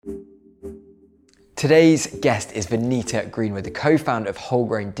Today's guest is Vinita Greenwood, the co-founder of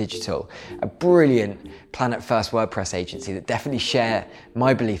Wholegrain Digital, a brilliant planet-first WordPress agency that definitely share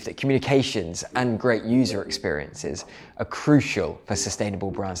my belief that communications and great user experiences are crucial for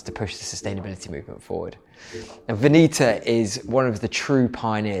sustainable brands to push the sustainability movement forward. Now, Vinita is one of the true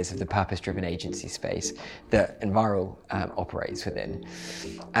pioneers of the purpose-driven agency space that Enviral operates within.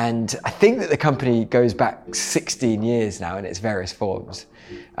 And I think that the company goes back 16 years now in its various forms.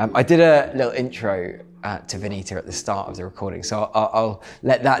 I did a little intro to Vinita at the start of the recording, so I'll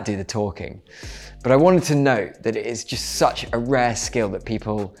let that do the talking. But I wanted to note that it is just such a rare skill that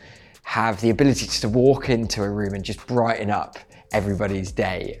people have the ability just to walk into a room and just brighten up everybody's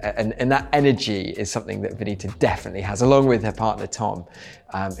day. And that energy is something that Vinita definitely has, along with her partner Tom,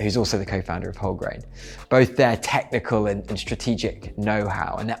 who's also the co-founder of Wholegrain. Both their technical and strategic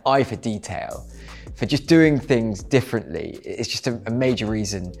know-how and their eye for detail, for just doing things differently, it's just a major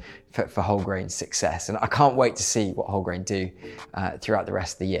reason for Wholegrain's success. And I can't wait to see what Wholegrain do throughout the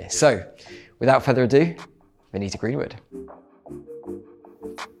rest of the year. So without further ado, Vinita Greenwood.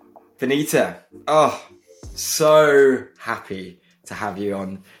 Vinita, so happy to have you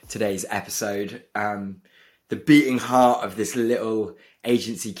on today's episode. The beating heart of this little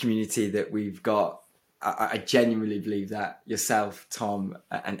agency community that we've got. I genuinely believe that yourself, Tom,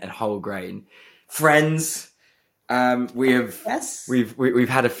 and Wholegrain, friends. We've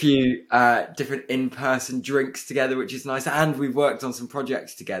had a few different in-person drinks together, which is nice, and we've worked on some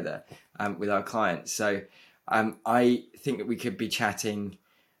projects together with our clients. So I think that we could be chatting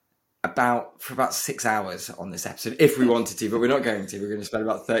for about 6 hours on this episode if we wanted to, but we're not going to. We're going to spend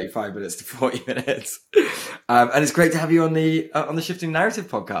about 35 minutes to 40 minutes. And it's great to have you on the Shifting Narrative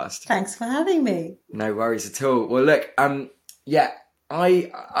podcast. Thanks for having me. No worries at all. Well, look, I've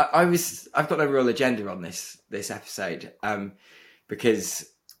got no real agenda on this episode because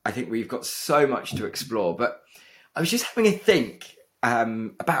I think we've got so much to explore. But I was just having a think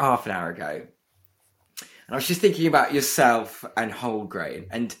about half an hour ago, and I was just thinking about yourself and Wholegrain,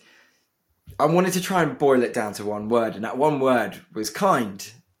 and I wanted to try and boil it down to one word, and that one word was kind.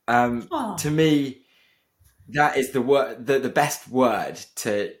 To me, that is the best word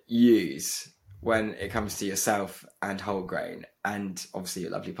to use when it comes to yourself and Wholegrain, and obviously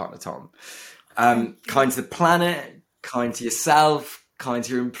your lovely partner Tom. Kind to the planet, kind to yourself, kind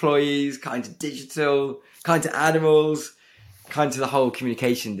to your employees, kind to digital, kind to animals, kind to the whole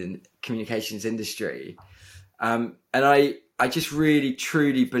communications industry. And I just really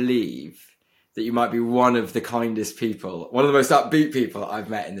truly believe that you might be one of the kindest people, one of the most upbeat people I've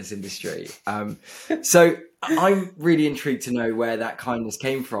met in this industry. So I'm really intrigued to know where that kindness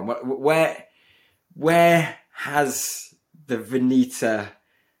came from. Where has the Vinita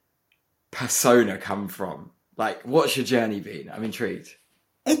persona come from? Like, what's your journey been? I'm intrigued.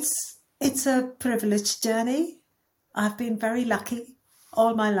 It's a privileged journey. I've been very lucky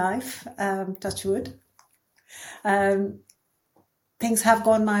all my life, touch wood. Things have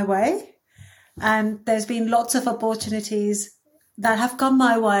gone my way, and there's been lots of opportunities that have come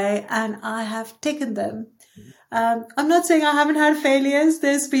my way, and I have taken them. I'm not saying I haven't had failures.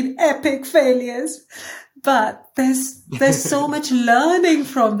 There's been epic failures, but there's so much learning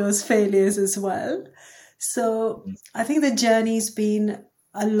from those failures as well. So I think the journey's been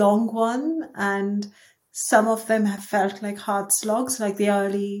a long one, and some of them have felt like hard slogs, like the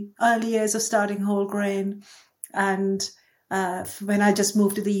early years of starting Wholegrain, and when I just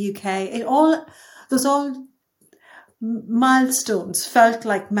moved to the UK. Those milestones felt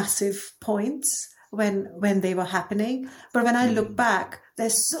like massive points when they were happening. But when I look back,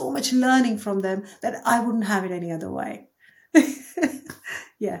 there's so much learning from them that I wouldn't have it any other way.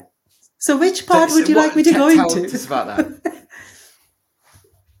 Yeah. So which part would you like me to go into? Tell us about that.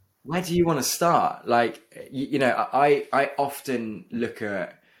 Where do you want to start? Like, I often look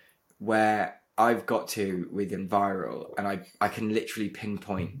at where I've got to with Enviral, and I can literally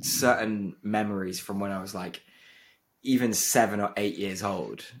pinpoint certain memories from when I was like even 7 or 8 years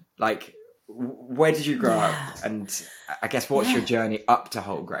old. Like, where did you grow up? And I guess what's your journey up to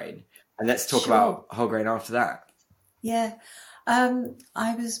Wholegrain? And let's talk about Wholegrain after that. Yeah.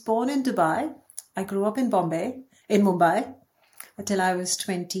 I was born in Dubai. I grew up in Mumbai until I was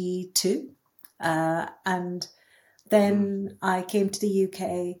 22. And then I came to the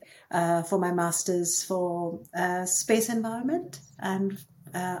UK for my master's for space environment and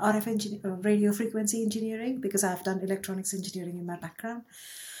radio frequency engineering, because I've done electronics engineering in my background.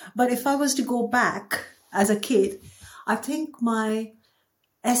 But if I was to go back as a kid, I think my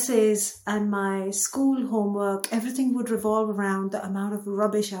essays and my school homework, everything would revolve around the amount of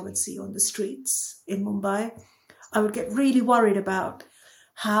rubbish I would see on the streets in Mumbai. I would get really worried about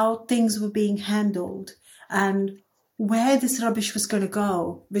how things were being handled and where this rubbish was going to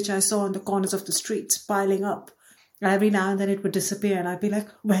go, which I saw on the corners of the streets piling up. And every now and then it would disappear and I'd be like,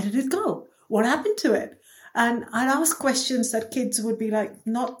 where did it go? What happened to it? And I'd ask questions that kids would be like,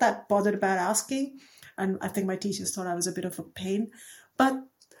 not that bothered about asking. And I think my teachers thought I was a bit of a pain. But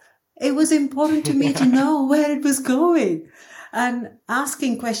it was important to me to know where it was going. And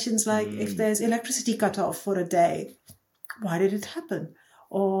asking questions like, if there's electricity cut off for a day, why did it happen?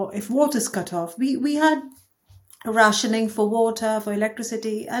 Or if water's cut off, we had rationing for water, for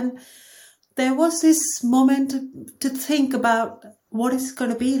electricity. And there was this moment to think about what it's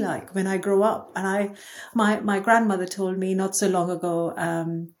going to be like when I grow up. And my grandmother told me not so long ago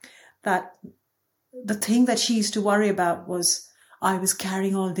that the thing that she used to worry about was I was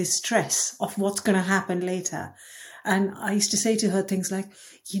carrying all this stress of what's going to happen later. And I used to say to her things like,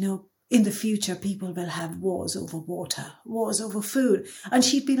 in the future, people will have wars over water, wars over food. And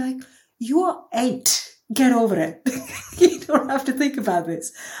she'd be like, you are 8. Get over it. You don't have to think about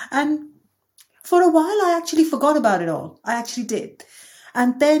this. And for a while, I actually forgot about it all. I actually did.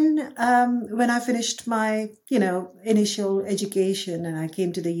 And then when I finished my, initial education and I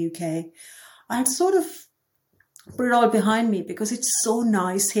came to the UK, I had sort of put it all behind me because it's so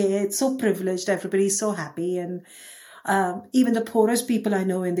nice here. It's so privileged. Everybody's so happy. And even the poorest people I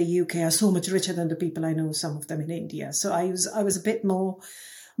know in the UK are so much richer than the people I know, some of them in India. So I was a bit more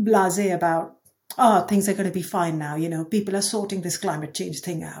blasé about, things are going to be fine now. People are sorting this climate change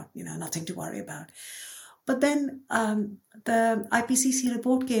thing out, nothing to worry about. But then the IPCC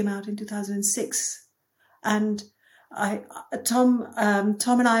report came out in 2006 and Tom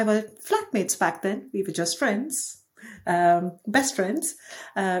and I were flatmates back then. We were just friends, best friends,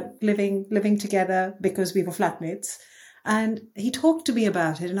 living together because we were flatmates. And he talked to me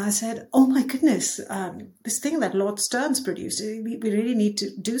about it and I said, oh my goodness, this thing that Lord Stearns produced, we really need to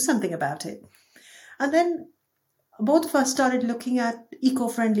do something about it. And then both of us started looking at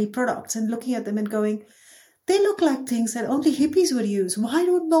eco-friendly products and looking at them and going, they look like things that only hippies would use. Why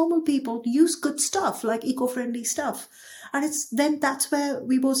don't normal people use good stuff like eco-friendly stuff? And that's where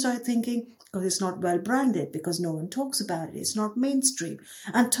we both started thinking, because it's not well branded, because no one talks about it. It's not mainstream.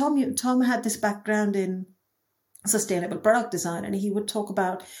 And Tom had this background in sustainable product design, and he would talk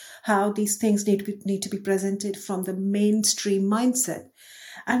about how these things need to be presented from the mainstream mindset.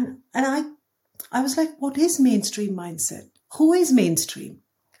 And I was like, what is mainstream mindset? Who is mainstream?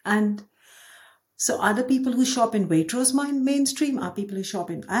 And so are the people who shop in Waitrose mainstream? Are people who shop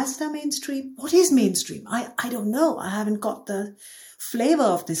in Asda mainstream? What is mainstream? I don't know. I haven't got the flavor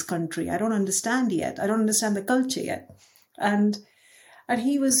of this country. I don't understand yet. I don't understand the culture yet. And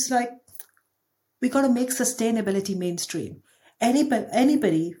he was like, we got to make sustainability mainstream.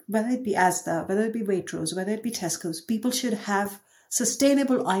 Anybody, whether it be Asda, whether it be Waitrose, whether it be Tesco's, people should have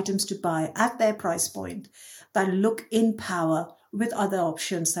sustainable items to buy at their price point that look in power with other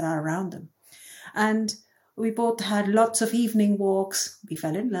options that are around them. And we both had lots of evening walks. We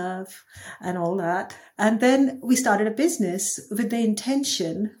fell in love and all that. And then we started a business with the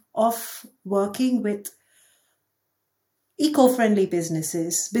intention of working with eco-friendly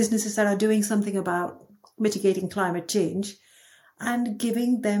businesses that are doing something about mitigating climate change and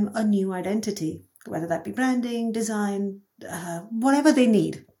giving them a new identity, whether that be branding, design, whatever they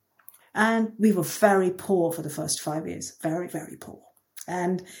need. And we were very poor for the first 5 years, very, very poor.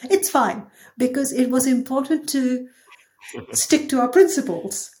 And it's fine because it was important to stick to our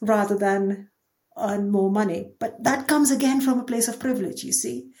principles rather than earn more money. But that comes again from a place of privilege, you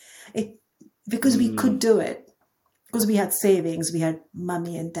see, because we could do it. Because we had savings, we had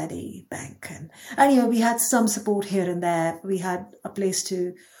mummy and daddy bank. And we had some support here and there. We had a place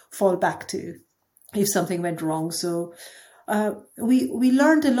to fall back to if something went wrong. So we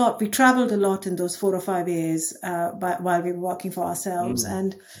learned a lot. We traveled a lot in those 4 or 5 years while we were working for ourselves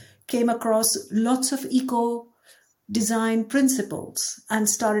and came across lots of eco design principles and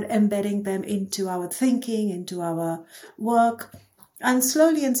started embedding them into our thinking, into our work. And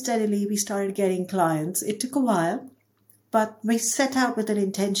slowly and steadily, we started getting clients. It took a while, but we set out with an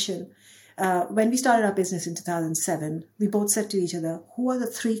intention. When we started our business in 2007, we both said to each other, who are the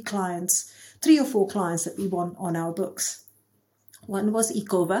 3 or 4 clients that we want on our books? One was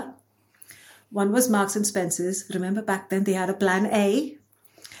Ecova. One was Marks and Spencer's. Remember back then they had a plan A.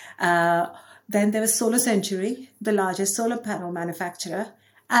 Then there was Solar Century, the largest solar panel manufacturer.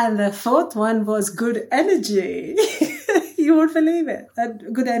 And the 4th one was Good Energy. You won't believe it.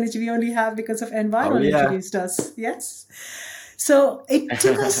 That Good Energy we only have because of Environ introduced us. Yes. So it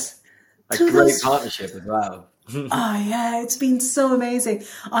took us a great partnership as well. Oh yeah, it's been so amazing.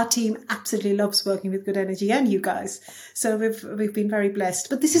 Our team absolutely loves working with Good Energy and you guys. So we've been very blessed.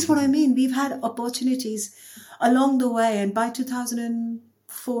 But this is what I mean. We've had opportunities along the way, and by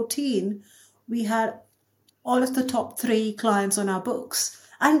 2014, we had all of the top 3 clients on our books,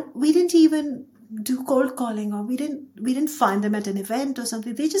 and we didn't even do cold calling, or we didn't find them at an event or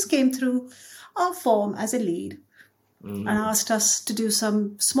something. They just came through our form as a lead and asked us to do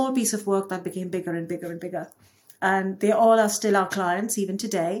some small piece of work that became bigger and bigger and bigger. And they all are still our clients even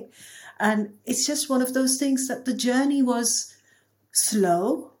today. And it's just one of those things that the journey was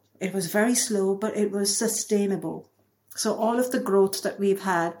slow. It was very slow, but it was sustainable. So all of the growth that we've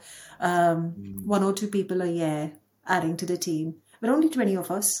had, 1 or 2 people a year adding to the team, but only 20 of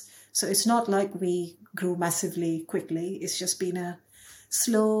us. So it's not like we grew massively quickly. It's just been a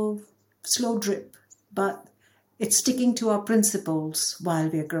slow drip, but it's sticking to our principles while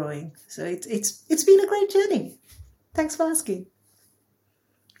we're growing. So it's been a great journey. Thanks for asking.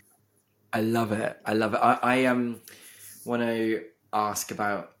 I love it. I want to ask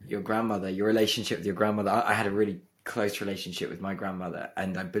about your grandmother, your relationship with your grandmother. I had a really close relationship with my grandmother,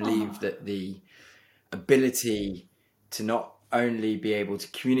 and I believe that the ability to not only be able to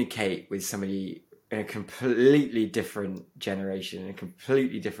communicate with somebody in a completely different generation, a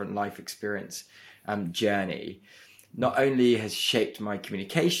completely different life experience journey, not only has shaped my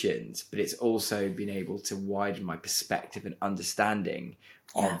communications, but it's also been able to widen my perspective and understanding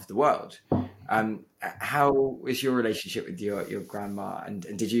of the world. How was your relationship with your grandma, and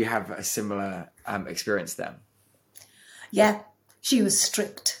did you have a similar experience then? Yeah, she was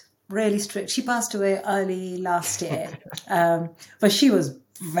strict, really strict. She passed away early last year, but she was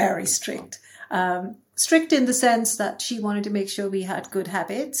very strict. Strict in the sense that she wanted to make sure we had good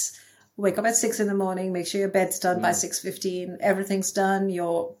habits. Wake up at 6 a.m, make sure your bed's done by 6:15, everything's done,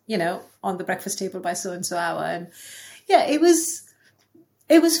 you're, on the breakfast table by so-and-so hour. And yeah, it was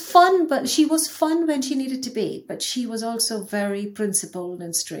fun, but she was fun when she needed to be, but she was also very principled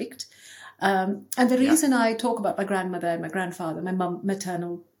and strict. And the reason I talk about my grandmother and my grandfather, my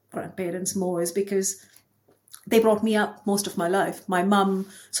maternal grandparents more, is because they brought me up most of my life. My mum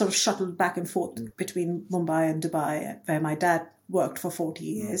sort of shuttled back and forth between Mumbai and Dubai, where my dad worked for 40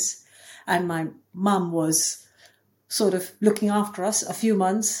 years. And my mum was sort of looking after us a few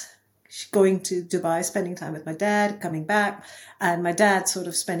months, going to Dubai, spending time with my dad, coming back. And my dad sort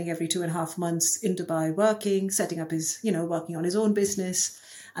of spending every 2.5 months in Dubai working, setting up his, working on his own business,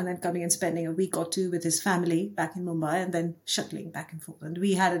 and then coming and spending a week or 2 with his family back in Mumbai, and then shuttling back and forth. And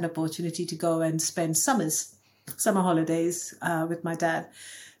we had an opportunity to go and spend summer holidays with my dad.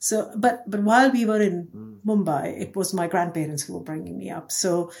 So, but while we were in Mumbai, it was my grandparents who were bringing me up.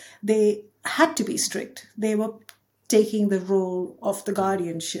 So they had to be strict. They were taking the role of the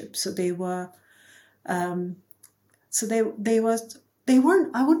guardianship. So they were, they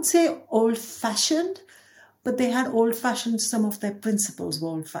weren't, I wouldn't say old-fashioned, but they had old-fashioned, some of their principles were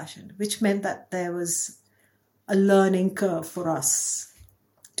old-fashioned, which meant that there was a learning curve for us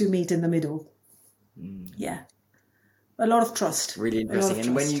to meet in the middle. Yeah. A lot of trust. Really interesting.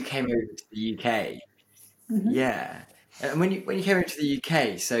 And when you came over to the UK, and when you came over to the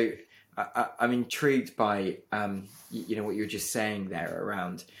UK, so I'm intrigued by what you were just saying there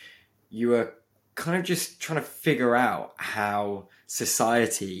around, you were kind of just trying to figure out how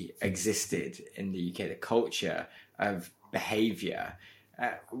society existed in the UK, the culture of behaviour,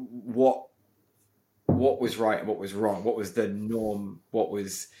 what was right and what was wrong, what was the norm, what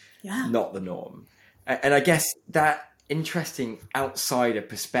was not the norm. And I guess that interesting outsider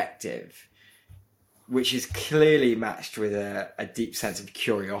perspective, which is clearly matched with a deep sense of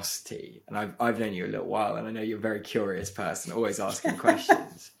curiosity. And I've known you a little while, and I know you're a very curious person, always asking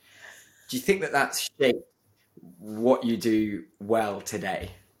questions. Do you think that that's shaped what you do well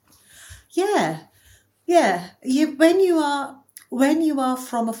today? Yeah. When you are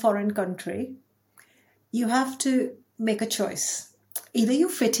from a foreign country, you have to make a choice. Either you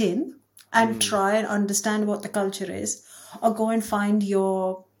fit in and try and understand what the culture is, or go and find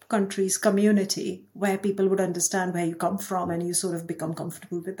your country's community where people would understand where you come from and you sort of become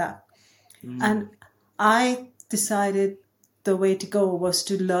comfortable with that. And I decided the way to go was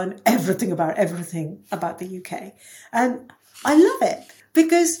to learn everything about the UK. And I love it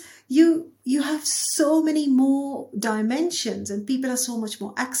because you have so many more dimensions, and people are so much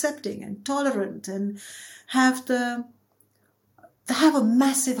more accepting and tolerant, and have a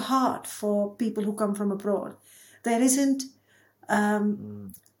massive heart for people who come from abroad. There isn't,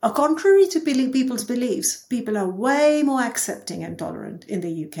 contrary to people's beliefs, people are way more accepting and tolerant in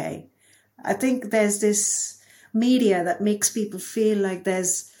the UK. I think there's this media that makes people feel like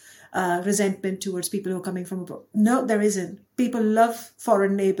there's resentment towards people who are coming from abroad. No, there isn't. People love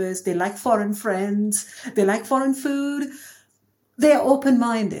foreign neighbors. They like foreign friends. They like foreign food. They are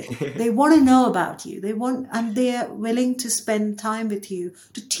open-minded. They want to know about you. And they are willing to spend time with you,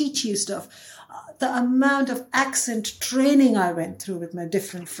 to teach you stuff. The amount of accent training I went through with my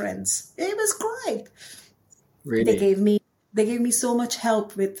different friends, it was great. Really? They gave me so much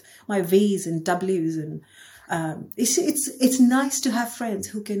help with my V's and W's, and it's nice to have friends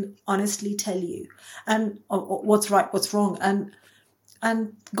who can honestly tell you what's right, what's wrong,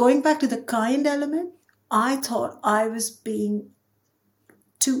 and going back to the kind element, I thought I was being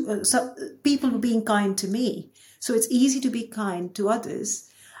so people were being kind to me, so it's easy to be kind to others,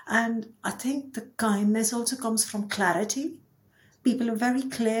 and I think the kindness also comes from clarity. People are very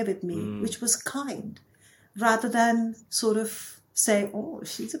clear with me, which was kind, rather than sort of say, oh,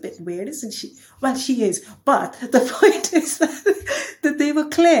 she's a bit weird, isn't she? Well, she is. But the point is that they were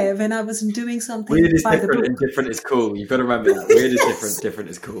clear when I wasn't doing something. Weird is different and different is cool. You've got to remember that. Weird is different, different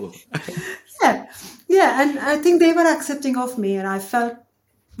is cool. Yeah. And I think they were accepting of me, and I felt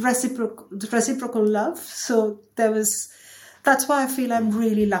reciprocal love. So that's why I feel I'm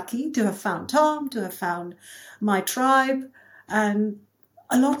really lucky to have found Tom, to have found my tribe, and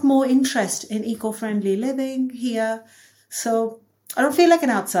a lot more interest in eco-friendly living here. So I don't feel like an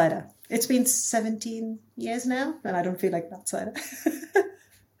outsider. It's been 17 years now, and I don't feel like an outsider.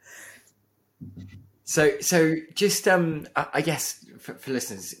 So just, I guess, for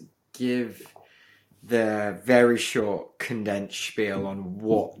listeners, give the very short, condensed spiel on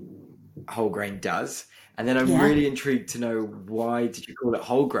what whole grain does. And then I'm really intrigued to know, why did you call it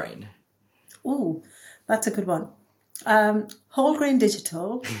whole grain? Oh, that's a good one. Whole Grain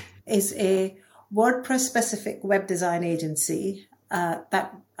Digital is a WordPress-specific web design agency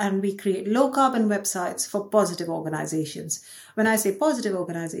and we create low-carbon websites for positive organizations. When I say positive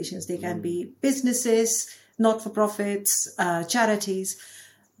organizations, they can be businesses, not-for-profits, charities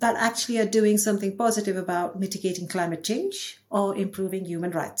that actually are doing something positive about mitigating climate change or improving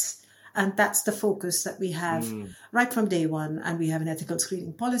human rights. And that's the focus that we have right from day one. And we have an ethical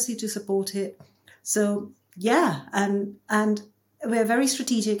screening policy to support it. So, yeah, and we're very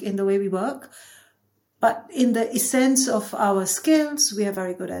strategic in the way we work. But in the essence of our skills, we are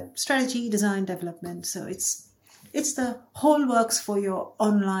very good at strategy, design, development. So it's the whole works for your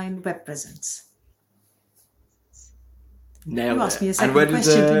online web presence. Nailed you asked it. me a second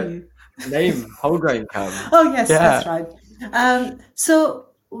question, didn't you? Name whole grain come? Oh, yes, that's right. So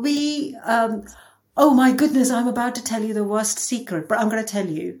we, oh my goodness, I'm about to tell you the worst secret, but I'm going to tell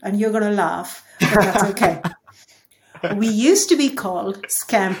you, and you're going to laugh, but that's okay. We used to be called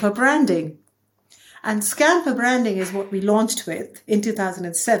Scamper Branding. And Scamper Branding is what we launched with in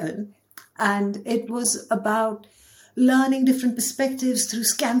 2007. And it was about learning different perspectives through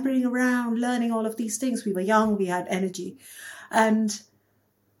scampering around, learning all of these things. We were young, we had energy. And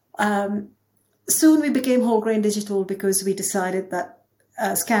soon we became Whole Grain Digital because we decided that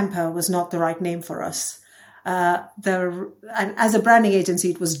Scamper was not the right name for us. And as a branding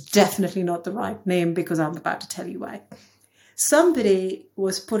agency, it was definitely not the right name, because I'm about to tell you why. Somebody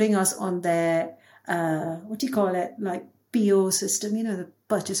was putting us on their, what do you call it? Like PO system, the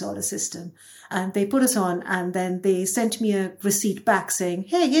purchase order system. And they put us on, and then they sent me a receipt back saying,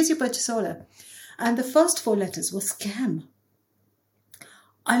 hey, here's your purchase order. And the first 4 letters were scam.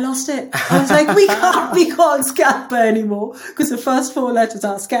 I lost it. I was like, we can't be called Scamper anymore because the first 4 letters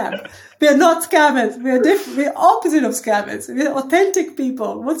are scam. We are not scammers. We are different. We are opposite of scammers. We are authentic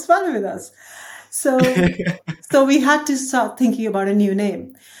people. What's wrong with us? So we had to start thinking about a new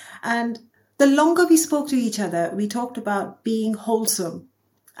name. And the longer we spoke to each other, we talked about being wholesome.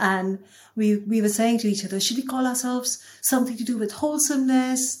 And we were saying to each other, should we call ourselves something to do with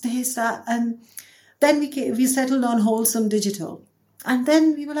wholesomeness, this, that? And then we settled on Wholesome Digital. And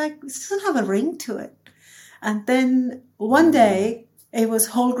then we were like, this doesn't have a ring to it. And then one day, it was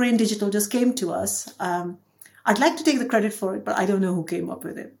Whole Grain Digital just came to us. I'd like to take the credit for it, but I don't know who came up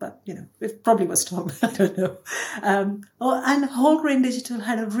with it. But, it probably was Tom. I don't know. And Whole Grain Digital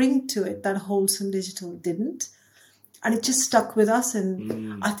had a ring to it that Wholesome Digital didn't. And it just stuck with us.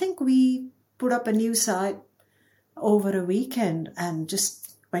 And I think we put up a new site over a weekend and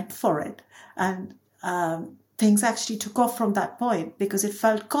just went for it. And things actually took off from that point because it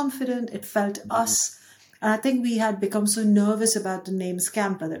felt confident, it felt us. And I think we had become so nervous about the name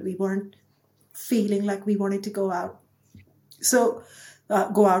Scamper that we weren't feeling like we wanted to go out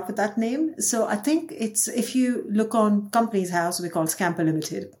with that name. So I think if you look on Companies House, we call Scamper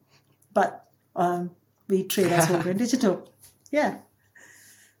Limited, but we trade as Whole Grain Digital. Yeah.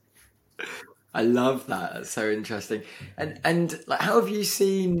 I love that. That's so interesting. And like, how have you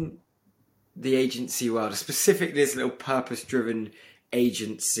seen the agency world, specifically this little purpose-driven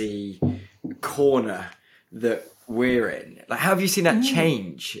agency corner that we're in? Like, how have you seen that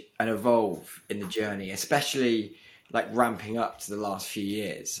change and evolve in the journey, especially like ramping up to the last few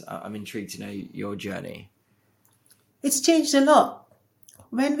years? I'm intrigued to know your journey. It's changed a lot.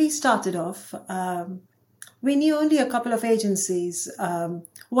 When we started off, we knew only a couple of agencies.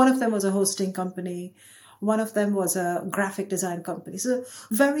 One of them was a hosting company. One of them was a graphic design company. So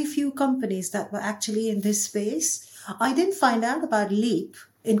very few companies that were actually in this space. I didn't find out about Leap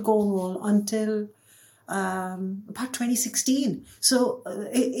in Cornwall until about 2016. So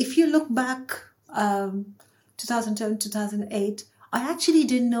if you look back, 2010, 2008, I actually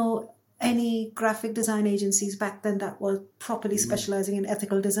didn't know any graphic design agencies back then that were properly specializing in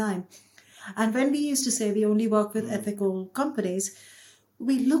ethical design. And when we used to say we only work with ethical companies,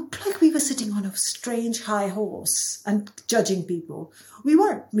 we looked like we were sitting on a strange high horse and judging people. We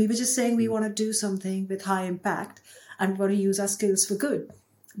weren't. We were just saying we want to do something with high impact and want to use our skills for good.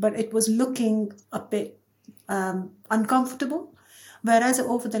 But it was looking a bit uncomfortable. Whereas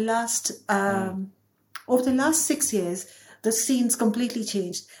over the last 6 years, the scene's completely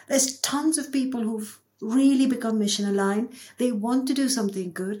changed. There's tons of people who've really become mission aligned. They want to do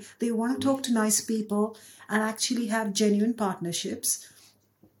something good. They want to talk to nice people and actually have genuine partnerships.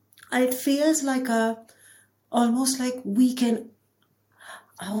 And it feels like almost like we can,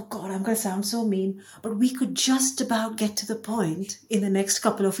 oh God, I'm going to sound so mean, but we could just about get to the point in the next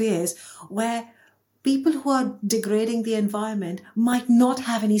couple of years where people who are degrading the environment might not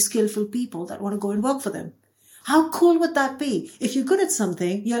have any skillful people that want to go and work for them. How cool would that be? If you're good at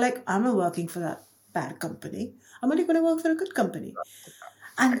something, you're like, I'm not working for that bad company. I'm only going to work for a good company.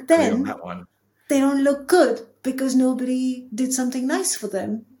 And then they don't look good because nobody did something nice for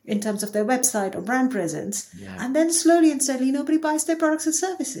them in terms of their website or brand presence. Yeah. And then slowly and steadily, nobody buys their products and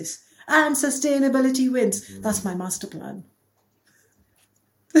services. And sustainability wins. That's my master plan.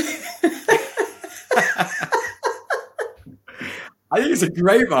 I think it's a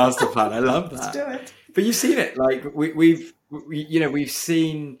great master plan. I love that. Let's do it. But you've seen it. Like we've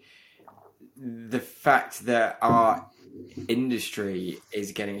seen the fact that our industry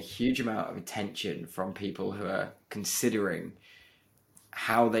is getting a huge amount of attention from people who are considering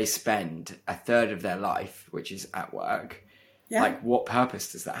how they spend a third of their life, which is at work. Yeah. Like, what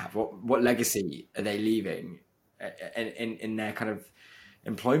purpose does that have? What legacy are they leaving in their kind of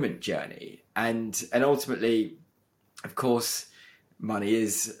employment journey? And ultimately, of course, money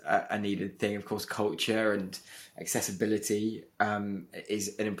is a needed thing. Of course, culture and accessibility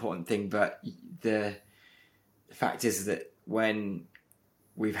is an important thing. But the fact is that when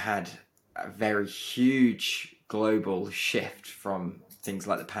we've had a very huge global shift from things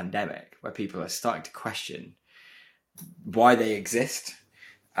like the pandemic, where people are starting to question why they exist,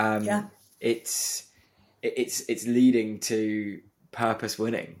 it's leading to purpose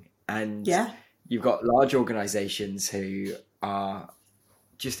winning. And you've got large organizations who are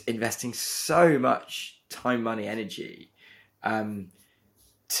just investing so much time, money, energy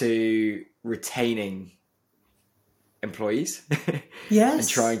to retaining employees. Yes. And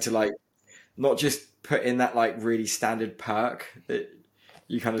trying to like not just put in that like really standard perk that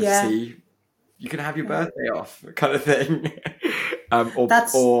you kind of see, you can have your birthday off kind of thing,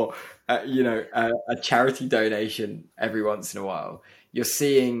 or a charity donation every once in a while. You're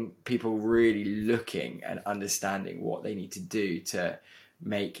seeing people really looking and understanding what they need to do to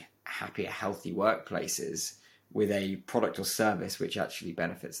make happier, healthy workplaces with a product or service which actually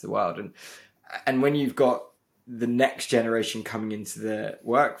benefits the world. And when you've got the next generation coming into the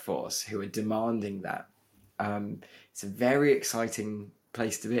workforce who are demanding that, it's a very exciting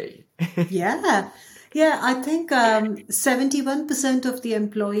place to be. I think 71% of the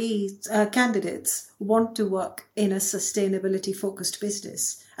employees, candidates want to work in a sustainability focused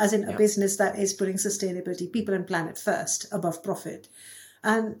business, as in a business that is putting sustainability, people and planet first above profit.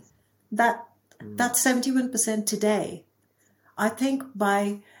 And that's 71% today. I think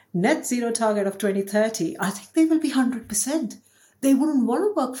by net zero target of 2030, I think they will be 100%. They wouldn't want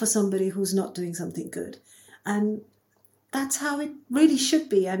to work for somebody who's not doing something good. And that's how it really should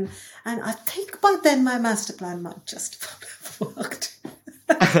be. And I think by then my master plan might just have worked.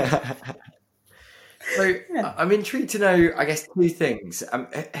 So I'm intrigued to know, I guess, two things.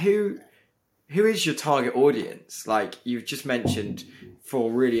 Who is your target audience? Like you've just mentioned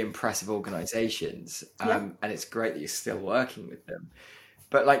 4 really impressive organizations, and it's great that you're still working with them.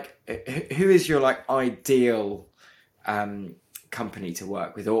 But like, who is your like ideal company to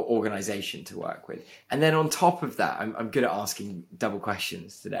work with or organization to work with? And then on top of that, I'm good at asking double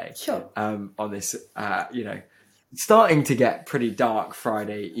questions today. Sure. On this, starting to get pretty dark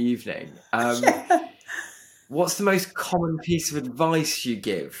Friday evening. What's the most common piece of advice you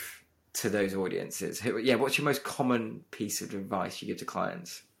give to those audiences? What's your most common piece of advice you give to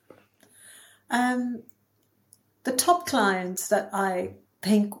clients? The top clients that I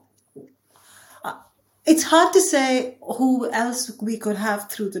think, it's hard to say who else we could have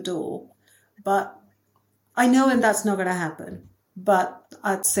through the door, but I know and that's not going to happen. But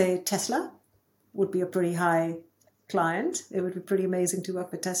I'd say Tesla would be a pretty high client. It would be pretty amazing to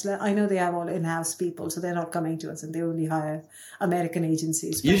work with Tesla. I know they have all in-house people, so they're not coming to us and they only hire American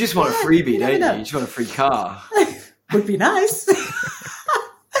agencies. You just want a freebie, don't you? You just want a free car. Would be nice.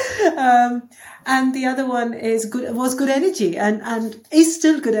 And the other one was Good Energy and is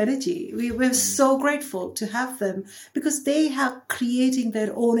still Good Energy. We're so grateful to have them because they are creating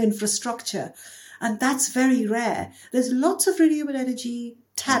their own infrastructure. And that's very rare. There's lots of renewable energy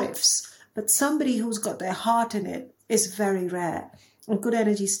tariffs, but somebody who's got their heart in it is very rare. And Good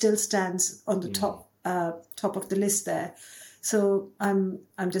Energy still stands on the top of the list there. So I'm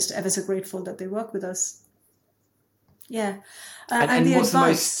just ever so grateful that they work with us. Yeah. And what's the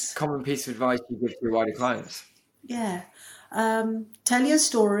most common piece of advice you give to your wider clients? Yeah. Tell your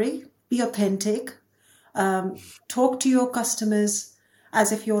story, be authentic, talk to your customers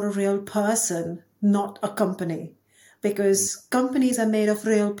as if you're a real person, not a company, because companies are made of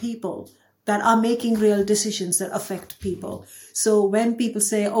real people that are making real decisions that affect people. So when people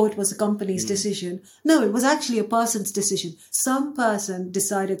say, oh, it was a company's decision, no, it was actually a person's decision. Some person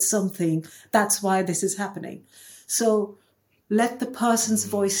decided something. That's why this is happening. So let the person's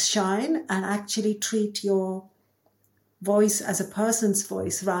voice shine and actually treat your voice as a person's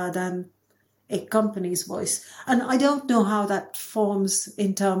voice rather than a company's voice. And I don't know how that forms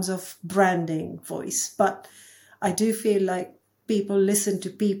in terms of branding voice, but I do feel like people listen to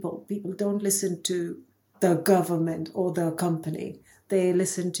people. People don't listen to the government or the company. They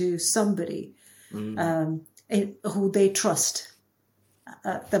listen to somebody who they trust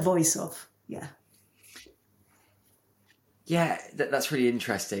the voice of. Yeah. Yeah, that's really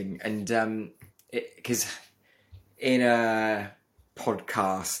interesting. And because in a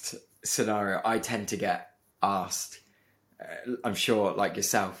podcast scenario, I tend to get asked, I'm sure like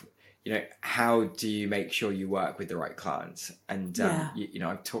yourself, how do you make sure you work with the right clients? And,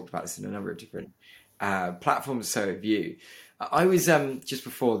 I've talked about this in a number of different platforms, so have you. I was, just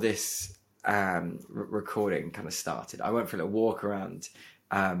before this recording kind of started, I went for a little walk around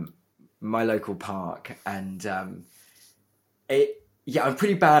my local park and I'm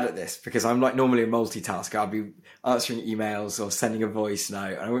pretty bad at this because I'm like normally a multitasker. I'll be answering emails or sending a voice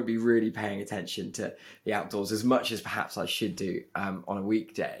note and I won't be really paying attention to the outdoors as much as perhaps I should do on a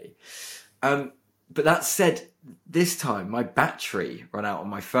weekday. But that said, this time my battery ran out on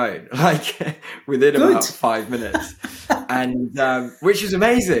my phone, like within about 5 minutes, and which was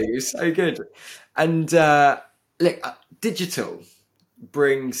amazing. It was so good. And digital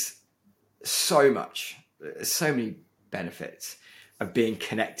brings so many benefits of being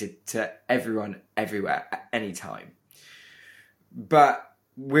connected to everyone, everywhere, at any time. But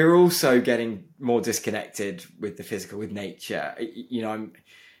we're also getting more disconnected with the physical, with nature.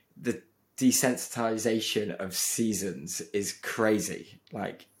 The desensitization of seasons is crazy.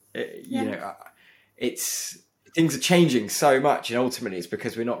 Things are changing so much, and ultimately it's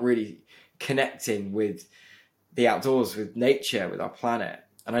because we're not really connecting with the outdoors, with nature, with our planet.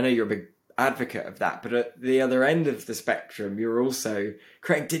 And I know you're a big advocate of that, but at the other end of the spectrum, you're also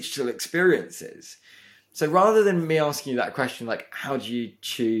creating digital experiences. So rather than me asking you that question, like, how do you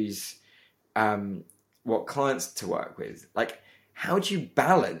choose what clients to work with? Like, how do you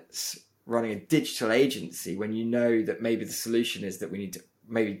balance running a digital agency when you know that maybe the solution is that we need to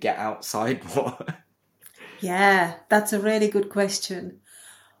maybe get outside more? Yeah, that's a really good question.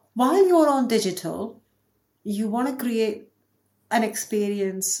 While you're on digital, you want to create an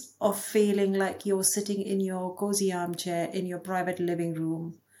experience of feeling like you're sitting in your cozy armchair in your private living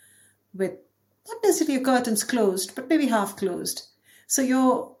room with not necessarily your curtains closed, but maybe half closed. So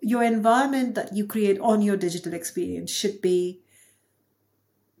your environment that you create on your digital experience should be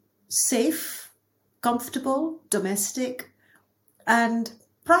safe, comfortable, domestic, and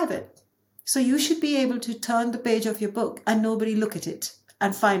private. So you should be able to turn the page of your book and nobody look at it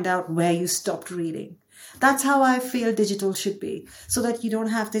and find out where you stopped reading. That's how I feel digital should be, so that you don't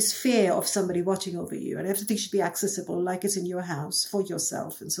have this fear of somebody watching over you, and everything should be accessible like it's in your house for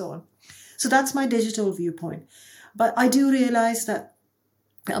yourself and so on. So that's my digital viewpoint. But I do realize that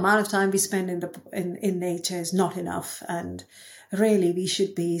the amount of time we spend in nature is not enough, and really we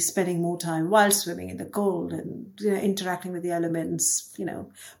should be spending more time while swimming in the cold and interacting with the elements,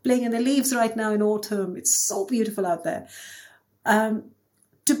 playing in the leaves right now in autumn. It's so beautiful out there.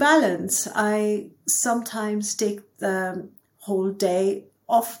 To balance, I sometimes take the whole day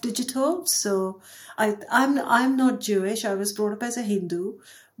off digital. So I'm not Jewish. I was brought up as a Hindu,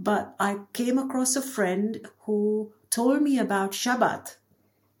 but I came across a friend who told me about Shabbat.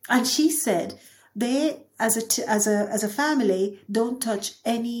 And she said they, as a family, don't touch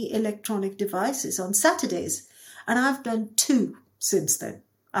any electronic devices on Saturdays. And I've done 2 since then,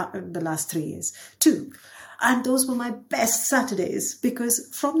 in the last 3 years. 2. And those were my best Saturdays, because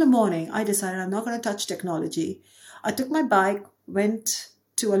from the morning I decided I'm not going to touch technology. I took my bike, went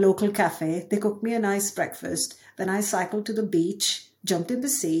to a local cafe. They cooked me a nice breakfast. Then I cycled to the beach, jumped in the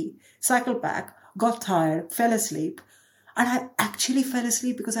sea, cycled back, got tired, fell asleep. And I actually fell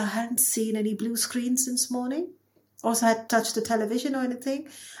asleep because I hadn't seen any blue screen since morning. Also, I had touched the television or anything.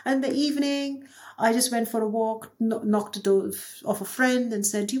 And in the evening, I just went for a walk, knocked the door of a friend and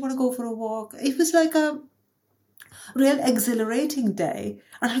said, do you want to go for a walk? It was like a real exhilarating day.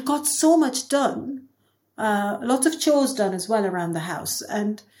 And I got so much done. Lots of chores done as well around the house.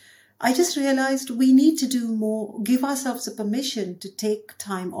 And I just realized we need to do more, give ourselves a permission to take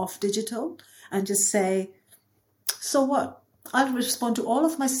time off digital and just say, so what? I'll respond to all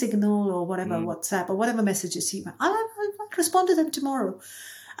of my Signal or whatever, WhatsApp or whatever messages I'll respond to them tomorrow.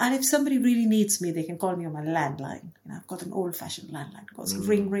 And if somebody really needs me, they can call me on my landline. I've got an old-fashioned landline. It goes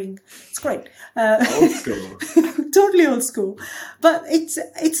ring, ring. It's great. Old school. Totally old school. But it's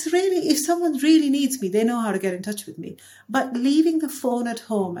really, if someone really needs me, they know how to get in touch with me. But leaving the phone at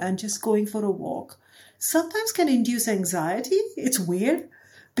home and just going for a walk sometimes can induce anxiety. It's weird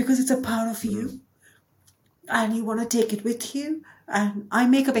because it's a part of you. And you want to take it with you. And I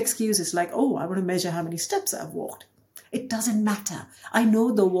make up excuses like, I want to measure how many steps I've walked. It doesn't matter. I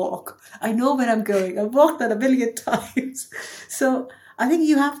know the walk. I know where I'm going. I've walked that 1,000,000 times. So I think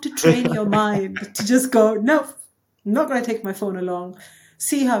you have to train your mind to just go, no, I'm not going to take my phone along.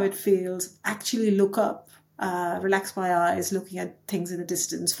 See how it feels. Actually look up. Relax my eyes, looking at things in the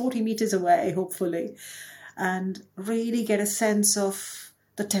distance, 40 meters away, hopefully. And really get a sense of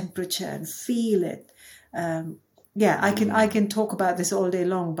the temperature and feel it. I can talk about this all day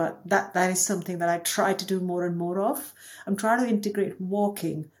long, but that is something that I try to do more and more of. I'm trying to integrate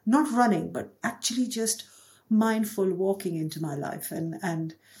walking, not running, but actually just mindful walking into my life.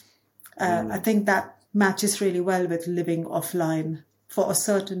 And I think that matches really well with living offline for a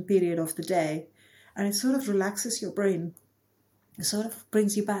certain period of the day. And it sort of relaxes your brain. It sort of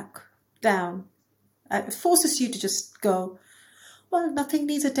brings you back down. It forces you to just go, well, nothing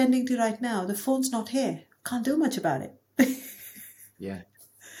needs attending to right now. The phone's not here. Can't do much about it. Yeah.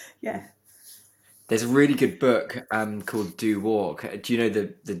 Yeah. There's a really good book called Do Walk. Do you know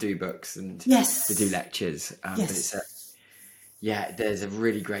the Do books and yes. the Do lectures? Yes. But there's a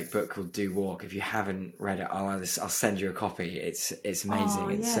really great book called Do Walk. If you haven't read it, I'll send you a copy. It's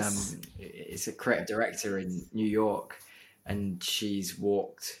amazing. It's a creative director in New York, and she's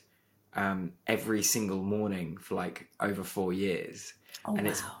walked every single morning for like over 4 years.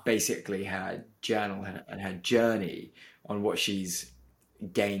 It's basically her journal and her journey on what she's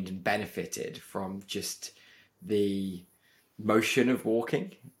gained and benefited from just the motion of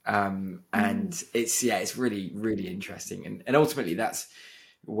walking. And it's really, really interesting. And ultimately that's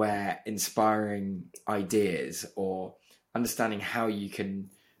where inspiring ideas or understanding how you can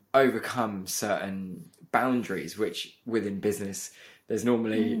overcome certain boundaries, which within business, there's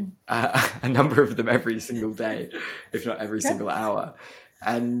normally a number of them every single day, if not every single hour.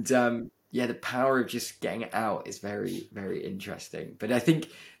 And the power of just getting it out is very, very interesting. But I think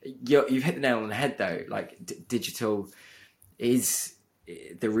you've hit the nail on the head, though. Like digital is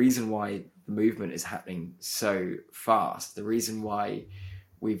the reason why the movement is happening so fast. The reason why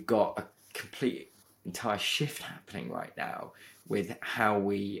we've got a complete entire shift happening right now with how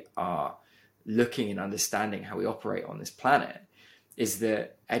we are looking and understanding how we operate on this planet is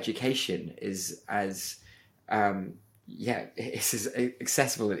that education is as it's as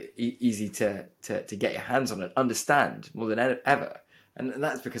accessible and easy to get your hands on and understand more than ever. And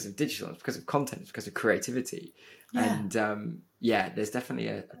that's because of digital, it's because of content, it's because of creativity. Yeah. And there's definitely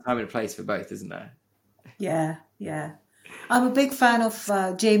a time and a place for both, isn't there? Yeah. I'm a big fan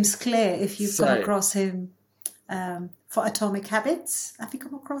of James Clear, if you've come across him, for Atomic Habits. Have you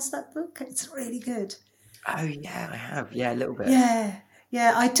come across that book? It's really good. Oh, yeah, I have. Yeah, a little bit.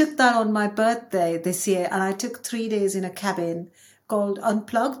 Yeah. I took that on my birthday this year, and I took 3 days in a cabin, called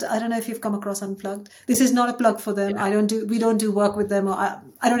Unplugged. I don't know if you've come across Unplugged. This is not a plug for them. We don't do work with them, or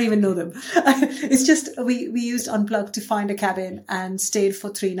I don't even know them. It's just we used Unplugged to find a cabin and stayed for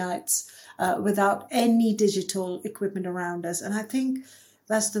 3 nights without any digital equipment around us. And I think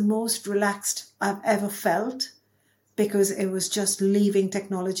that's the most relaxed I've ever felt, because it was just leaving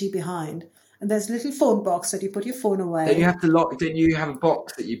technology behind. And there's a little phone box that you put your phone away. Then you have to lock. Then you have a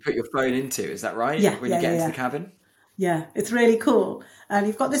box that you put your phone into. Is that right? Yeah, When you get into the cabin. Yeah, it's really cool. And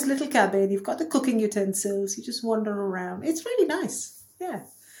you've got this little cabin. You've got the cooking utensils. You just wander around. It's really nice. Yeah,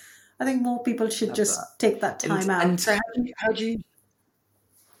 I think more people should take that time out. And so, how do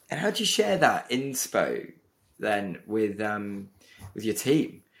you share that inspo then with your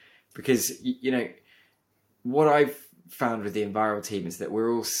team? Because what I've found with the Enviro team is that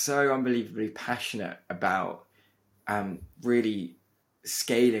we're all so unbelievably passionate about really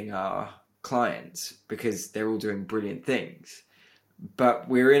scaling our clients, because they're all doing brilliant things, but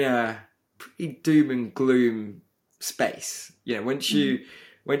we're in a pretty doom and gloom space. Once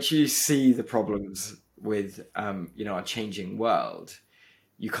you see the problems with our changing world,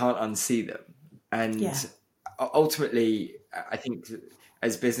 you can't unsee them. And ultimately, I think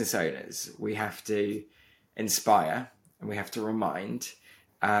as business owners, we have to inspire, and we have to remind,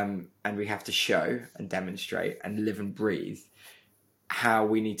 and we have to show and demonstrate and live and breathe how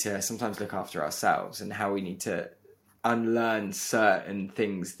we need to sometimes look after ourselves, and how we need to unlearn certain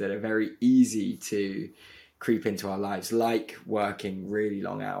things that are very easy to creep into our lives, like working really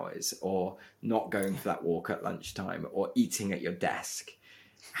long hours, or not going for that walk at lunchtime, or eating at your desk.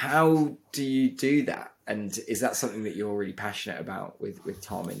 How do you do that? And is that something that you're really passionate about with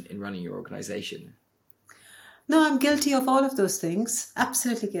Tom in running your organization? No, I'm guilty of all of those things.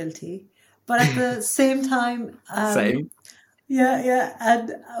 Absolutely guilty. But at the same time, Same. Yeah.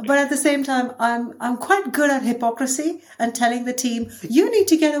 But at the same time, I'm quite good at hypocrisy and telling the team, you need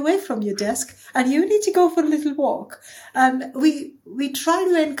to get away from your desk and you need to go for a little walk. And we try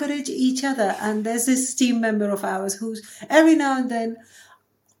to encourage each other. And there's this team member of ours who's every now and then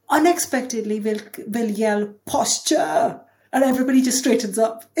unexpectedly will yell posture, and everybody just straightens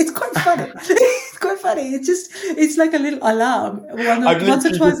up. It's quite funny. It's quite funny. It's like a little alarm. Once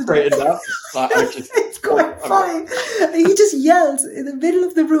or twice a day. It's quite funny. He just yells in the middle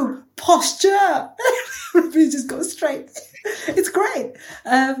of the room, posture. Everybody just goes straight. It's great.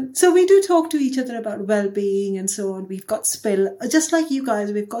 So we do talk to each other about well-being and so on. We've got Spill, just like you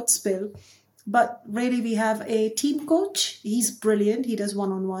guys. We've got Spill. But really, we have a team coach. He's brilliant. He does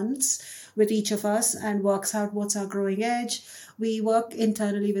one-on-ones with each of us and works out what's our growing edge. We work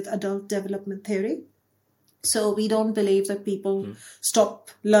internally with adult development theory. So we don't believe that people stop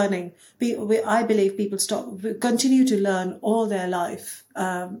learning. I believe people continue to learn all their life,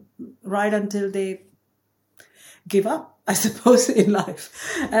 right until they give up, I suppose, in life,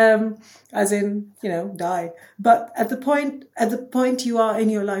 as in, die. But at the point you are in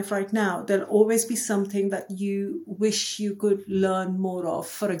your life right now, there'll always be something that you wish you could learn more of.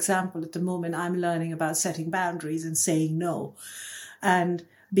 For example, at the moment, I'm learning about setting boundaries and saying no, and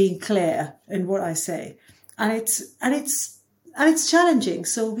being clear in what I say. And it's challenging.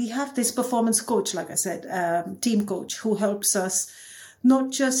 So we have this performance coach, like I said, team coach, who helps us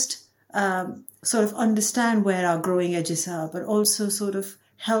not just sort of understand where our growing edges are, but also sort of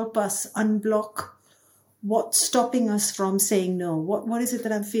help us unblock what's stopping us from saying no. What is it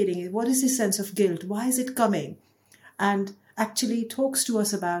that I'm feeling? What is this sense of guilt? Why is it coming? And actually talks to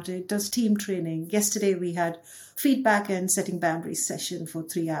us about it, does team training. Yesterday we had feedback and setting boundaries session for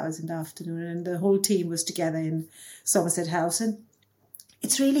 3 hours in the afternoon, and the whole team was together in Somerset House. And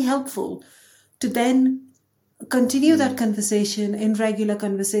it's really helpful to then continue that conversation in regular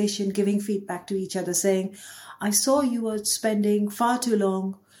conversation, giving feedback to each other, saying, I saw you were spending far too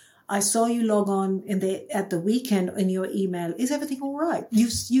long. I saw you log on at the weekend in your email. Is everything all right? You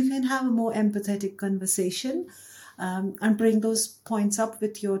can have a more empathetic conversation and bring those points up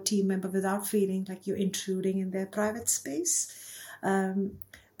with your team member without feeling like you're intruding in their private space.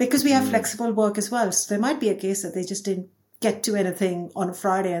 Because we have flexible work as well. So there might be a case that they just didn't get to anything on a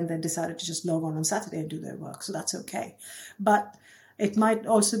Friday and then decided to just log on Saturday and do their work. So that's okay. But it might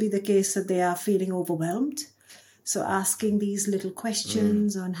also be the case that they are feeling overwhelmed. So asking these little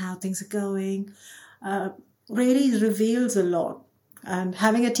questions on how things are going really reveals a lot. And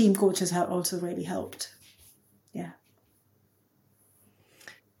having a team coach has also really helped. Yeah.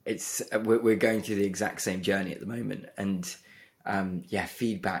 We're going through the exact same journey at the moment. And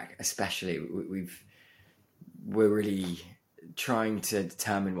feedback especially, we're really trying to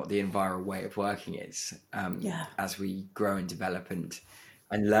determine what the Enviro way of working is as we grow and develop and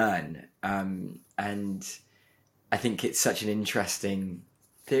learn. And I think it's such an interesting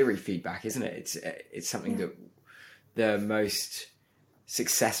theory, feedback, isn't it? It's something that the most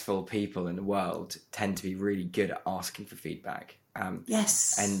successful people in the world tend to be really good at asking for feedback.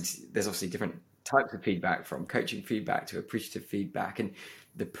 Yes. And there's obviously different types of feedback, from coaching feedback to appreciative feedback, and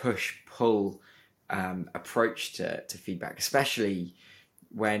the push-pull approach to feedback, especially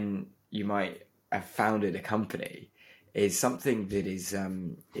when you might have founded a company, is something that is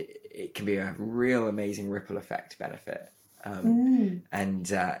it can be a real amazing ripple effect benefit. And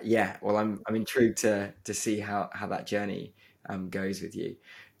well, I'm intrigued to see how that journey goes with you.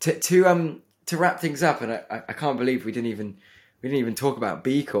 To wrap things up, and I can't believe we didn't even talk about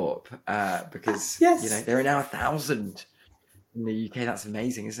B Corp, because yes. there are now 1,000 in the UK. That's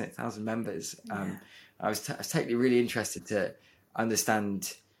amazing, isn't it? 1,000 members. I was totally really interested to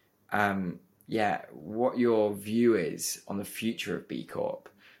understand what your view is on the future of B Corp,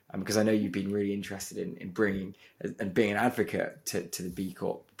 because I know you've been really interested in bringing and being an advocate to the B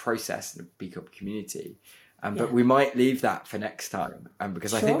Corp process and the B Corp community. But we might leave that for next time,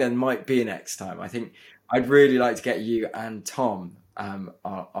 because I think there might be a next time. I think I'd really like to get you and Tom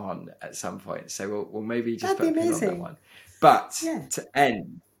on at some point. So we'll maybe just put a pin on that one. But to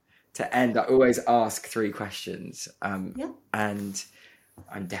end, I always ask 3 questions, and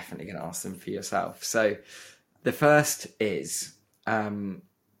I'm definitely going to ask them for yourself. So the first is,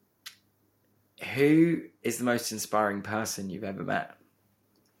 who is the most inspiring person you've ever met?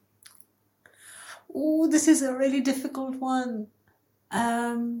 Oh, this is a really difficult one.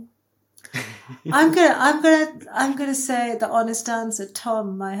 I'm gonna say the honest answer,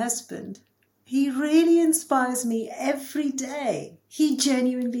 Tom, my husband. He really inspires me every day. He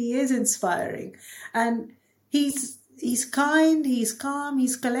genuinely is inspiring, and he's kind, he's calm,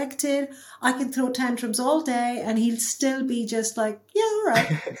 he's collected. I can throw tantrums all day and he'll still be just like, yeah, all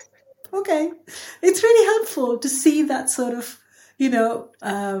right. Okay. It's really helpful to see that sort of,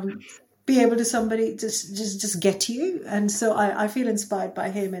 be able to somebody just get you. And so I feel inspired by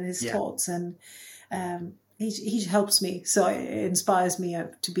him and his thoughts, and he helps me. So it inspires me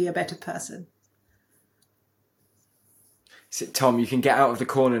to be a better person. So, Tom, you can get out of the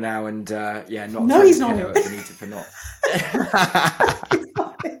corner now and not. No, he's not. For not.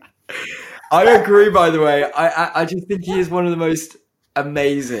 I agree. By the way, I just think he is one of the most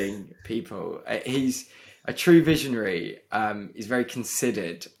amazing people. He's a true visionary. He's very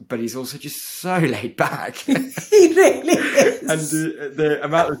considered, but he's also just so laid back. He really is. And the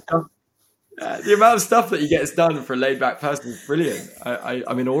amount of stuff that he gets done for a laid back person is brilliant.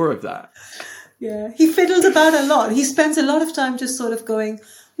 I'm in awe of that. Yeah, he fiddles about a lot. He spends a lot of time just sort of going,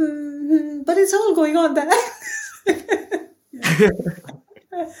 but it's all going on there.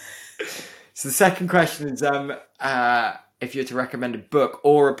 So the second question is, if you were to recommend a book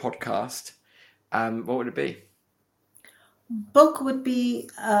or a podcast, what would it be? Book would be,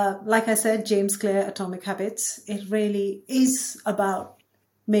 like I said, James Clear, Atomic Habits. It really is about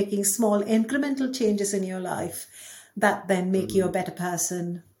making small incremental changes in your life that then make you a better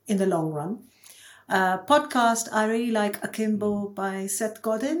person in the long run. Podcast, I really like Akimbo by Seth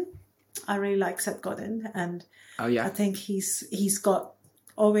Godin. I really like Seth Godin, and I think he's got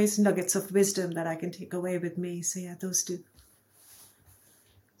always nuggets of wisdom that I can take away with me. So yeah, those two.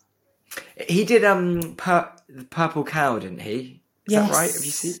 He did The Purple Cow, didn't he? Is that right? Have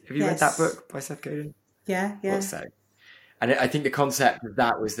you read that book by Seth Godin? Yeah. Also, and I think the concept of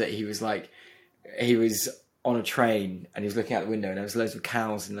that was that he was on a train and he was looking out the window and there was loads of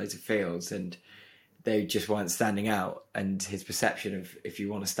cows and loads of fields and they just weren't standing out. And his perception of, if you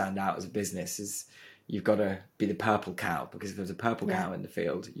want to stand out as a business, is you've got to be the purple cow, because if there's a purple cow in the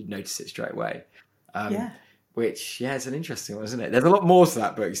field, you'd notice it straight away. Which, it's an interesting one, isn't it? There's a lot more to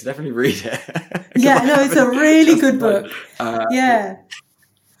that book, so definitely read it. It's a really good book.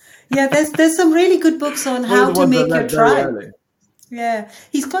 There's some really good books on how to make your tribe. Yeah,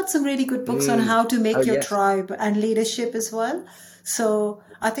 he's got some really good books on how to make your tribe and leadership as well. So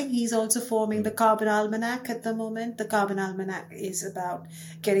I think he's also forming the Carbon Almanac at the moment. The Carbon Almanac is about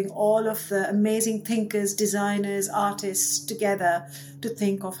getting all of the amazing thinkers, designers, artists together to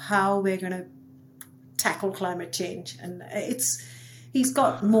think of how we're going to tackle climate change. And he's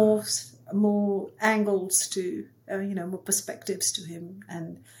got more angles to, more perspectives to him.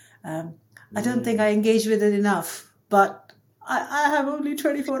 And I don't think I engage with it enough, but I have only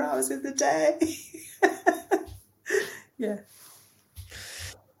 24 hours in the day. Yeah.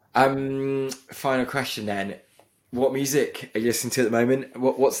 Final question then. What music are you listening to at the moment?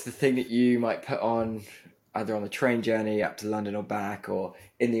 What's the thing that you might put on either on the train journey up to London or back, or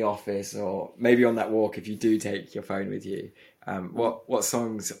in the office, or maybe on that walk if you do take your phone with you? What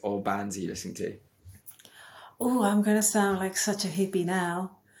songs or bands are you listening to? Oh, I'm going to sound like such a hippie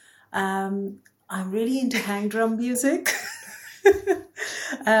now. I'm really into hang drum music.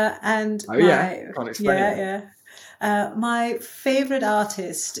 And can't explain it. my favorite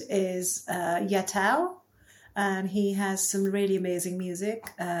artist is Yatao, and he has some really amazing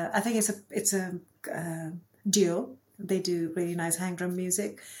music. I think it's a duo. They do really nice hang drum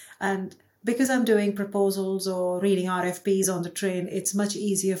music, and because I'm doing proposals or reading RFPs on the train, it's much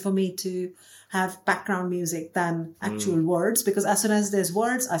easier for me to have background music than actual words, because as soon as there's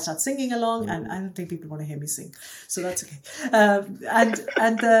words, I start singing along, and I don't think people want to hear me sing, so that's okay.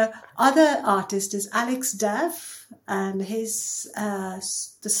 And the other artist is Alex Daff, and his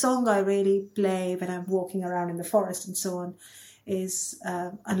the song I really play when I'm walking around in the forest and so on is,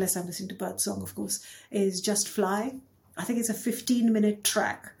 unless I'm listening to Birdsong, of course, is Just Fly. I think it's a 15-minute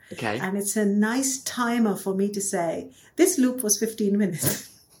track. Okay. And it's a nice timer for me to say, this loop was 15 minutes.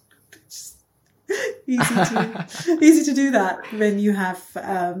 Easy to do that when you have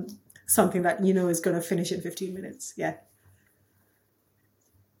something that you know is going to finish in 15 minutes. Yeah.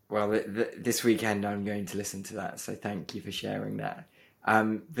 Well, this weekend I'm going to listen to that, so thank you for sharing that.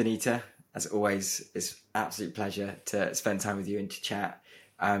 Vinita, as always, it's an absolute pleasure to spend time with you and to chat.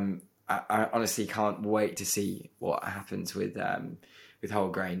 I honestly can't wait to see what happens with Whole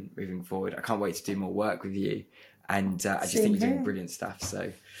Grain moving forward. I can't wait to do more work with you, and I just think you're doing brilliant stuff.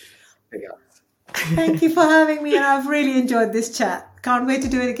 So, big ups. Thank you for having me, and I've really enjoyed this chat. Can't wait to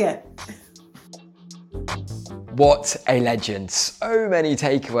do it again. What a legend. So many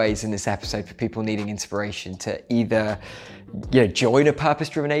takeaways in this episode for people needing inspiration to either join a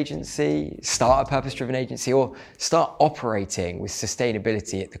purpose-driven agency, start a purpose-driven agency, or start operating with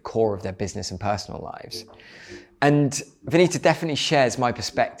sustainability at the core of their business and personal lives. And Vinita definitely shares my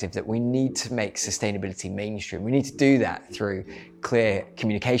perspective that we need to make sustainability mainstream. We need to do that through clear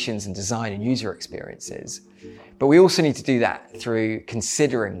communications and design and user experiences. But we also need to do that through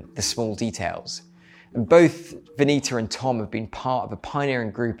considering the small details. And both Vinita and Tom have been part of a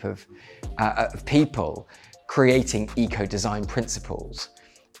pioneering group of people creating eco-design principles.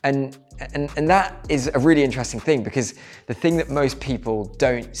 And that is a really interesting thing, because the thing that most people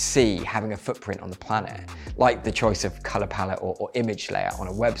don't see having a footprint on the planet, like the choice of color palette or image layout on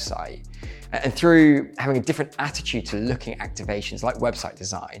a website, and through having a different attitude to looking at activations like website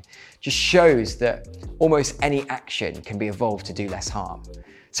design, just shows that almost any action can be evolved to do less harm.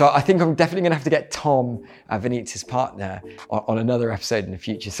 So I think I'm definitely going to have to get Tom, Vinita's partner, on another episode in the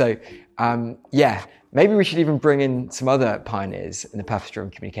future. So maybe we should even bring in some other pioneers in the purpose-driven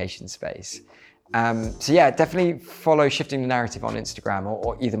communication space. Definitely follow Shifting the Narrative on Instagram,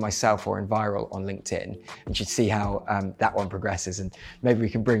 or either myself or Enviral on LinkedIn, and you should see how that one progresses, and maybe we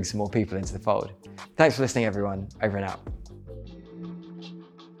can bring some more people into the fold. Thanks for listening, everyone. Over and out.